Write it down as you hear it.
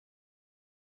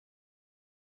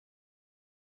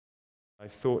I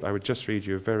thought I would just read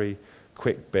you a very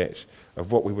quick bit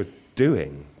of what we were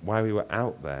doing, why we were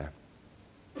out there.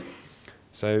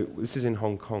 So this is in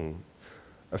Hong Kong.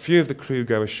 A few of the crew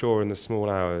go ashore in the small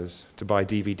hours to buy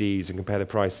DVDs and compare the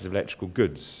prices of electrical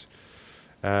goods.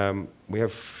 We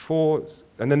have 4,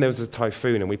 and then there was a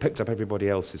typhoon and we picked up everybody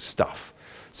else's stuff.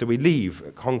 So we leave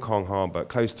Hong Kong harbour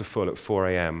close to full at 4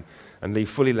 a.m. and leave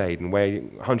fully laden,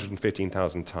 weighing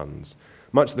 115,000 tons.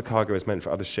 Much of the cargo is meant for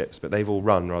other ships, but they've all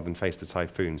run rather than face the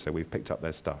typhoon, so we've picked up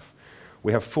their stuff.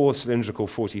 We have 4 cylindrical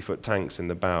 40-foot tanks in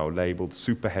the bow, labelled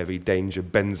super heavy, danger,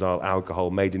 benzyl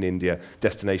alcohol, made in India,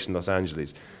 destination Los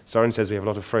Angeles. Soren says we have a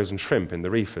lot of frozen shrimp in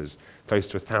the reefers, close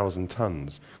to 1,000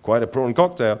 tons. Quite a prawn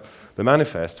cocktail. The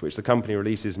manifest, which the company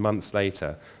releases months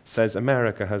later, says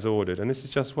America has ordered, and this is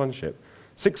just one ship,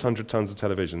 600 tons of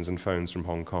televisions and phones from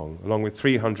Hong Kong, along with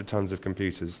 300 tons of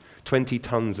computers, 20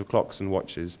 tons of clocks and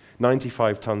watches,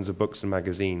 95 tons of books and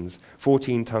magazines,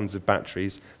 14 tons of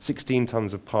batteries, 16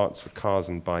 tons of parts for cars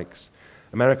and bikes.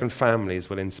 American families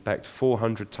will inspect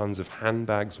 400 tons of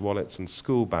handbags, wallets, and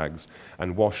school bags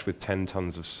and wash with 10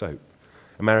 tons of soap.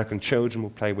 American children will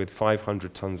play with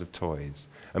 500 tons of toys.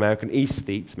 American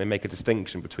aesthetes may make a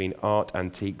distinction between art,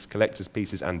 antiques, collector's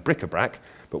pieces, and bric-a-brac,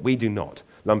 but we do not,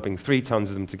 lumping 3 tons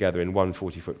of them together in one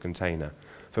 40-foot container.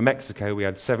 For Mexico, we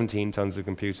had 17 tons of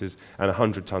computers and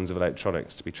 100 tons of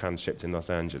electronics to be transshipped in Los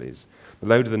Angeles. The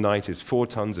load of the night is 4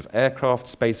 tons of aircraft,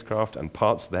 spacecraft, and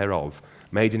parts thereof,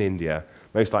 made in India,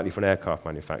 most likely for an aircraft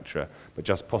manufacturer, but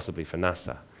just possibly for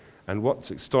NASA. And what's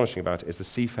astonishing about it is the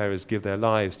seafarers give their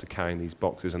lives to carrying these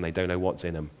boxes and they don't know what's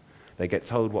in them. They get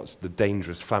told what's the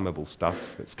dangerous, flammable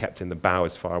stuff that's kept in the bow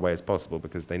as far away as possible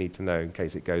because they need to know in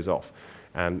case it goes off.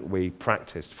 And we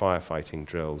practiced firefighting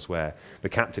drills where the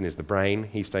captain is the brain,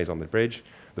 he stays on the bridge.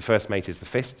 The first mate is the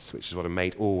fists, which is what a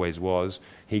mate always was.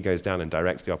 He goes down and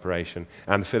directs the operation.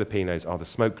 And the Filipinos are the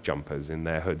smoke jumpers in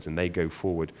their hoods, and they go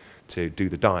forward to do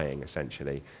the dying,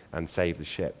 essentially, and save the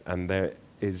ship. And there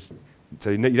is... So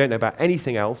you don't know about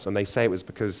anything else, and they say it was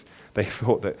because they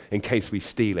thought that in case we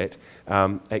steal it,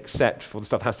 except for the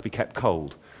stuff that has to be kept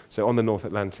cold. So on the North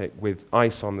Atlantic, with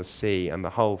ice on the sea and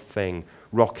the whole thing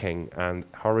rocking and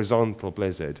horizontal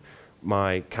blizzard,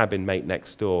 my cabin mate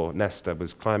next door, Nesta,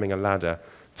 was climbing a ladder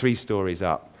 3 stories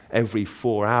up every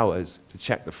 4 hours to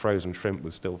check the frozen shrimp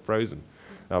was still frozen.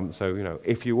 So, you know,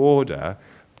 if you order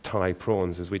Thai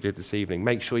prawns, as we did this evening,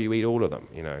 make sure you eat all of them,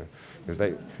 you know,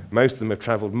 because most of them have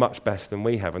travelled much better than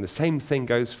we have. And the same thing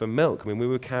goes for milk. I mean, we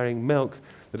were carrying milk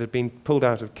that had been pulled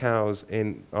out of cows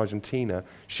in Argentina,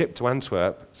 shipped to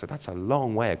Antwerp, so that's a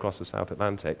long way across the South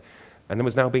Atlantic, and then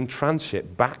was now being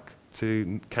transshipped back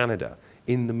to Canada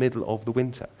in the middle of the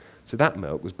winter. So that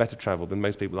milk was better travelled than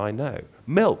most people I know.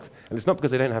 Milk! And it's not because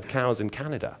they don't have cows in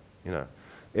Canada, you know.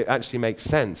 It actually makes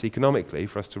sense economically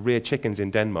for us to rear chickens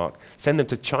in Denmark, send them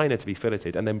to China to be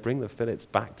filleted, and then bring the fillets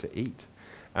back to eat.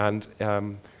 And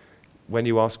when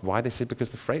you ask why, they said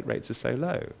because the freight rates are so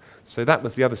low. So that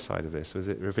was the other side of this, was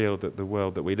it revealed that the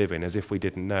world that we live in, as if we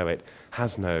didn't know it,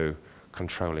 has no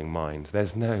controlling mind.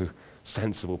 There's no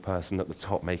sensible person at the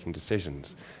top making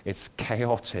decisions. It's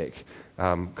chaotic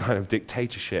kind of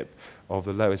dictatorship of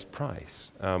the lowest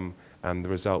price. And the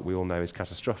result we all know is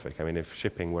catastrophic. I mean, if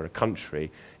shipping were a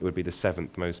country, it would be the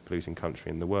 7th most polluting country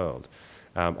in the world.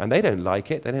 And they don't like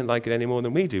it. They don't like it any more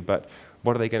than we do. But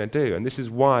what are they going to do? And this is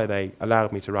why they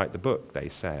allowed me to write the book, they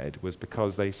said, was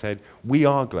because they said, we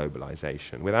are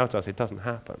globalization. Without us, it doesn't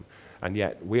happen. And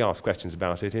yet we ask questions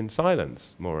about it in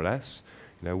silence, more or less.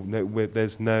 You know,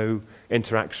 there's no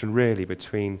interaction really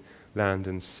between land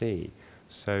and sea.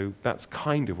 So that's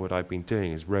kind of what I've been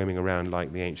doing, is roaming around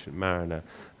like the ancient mariner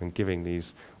and giving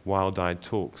these wild-eyed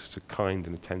talks to kind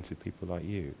and attentive people like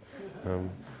you.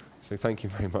 So thank you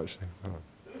very much.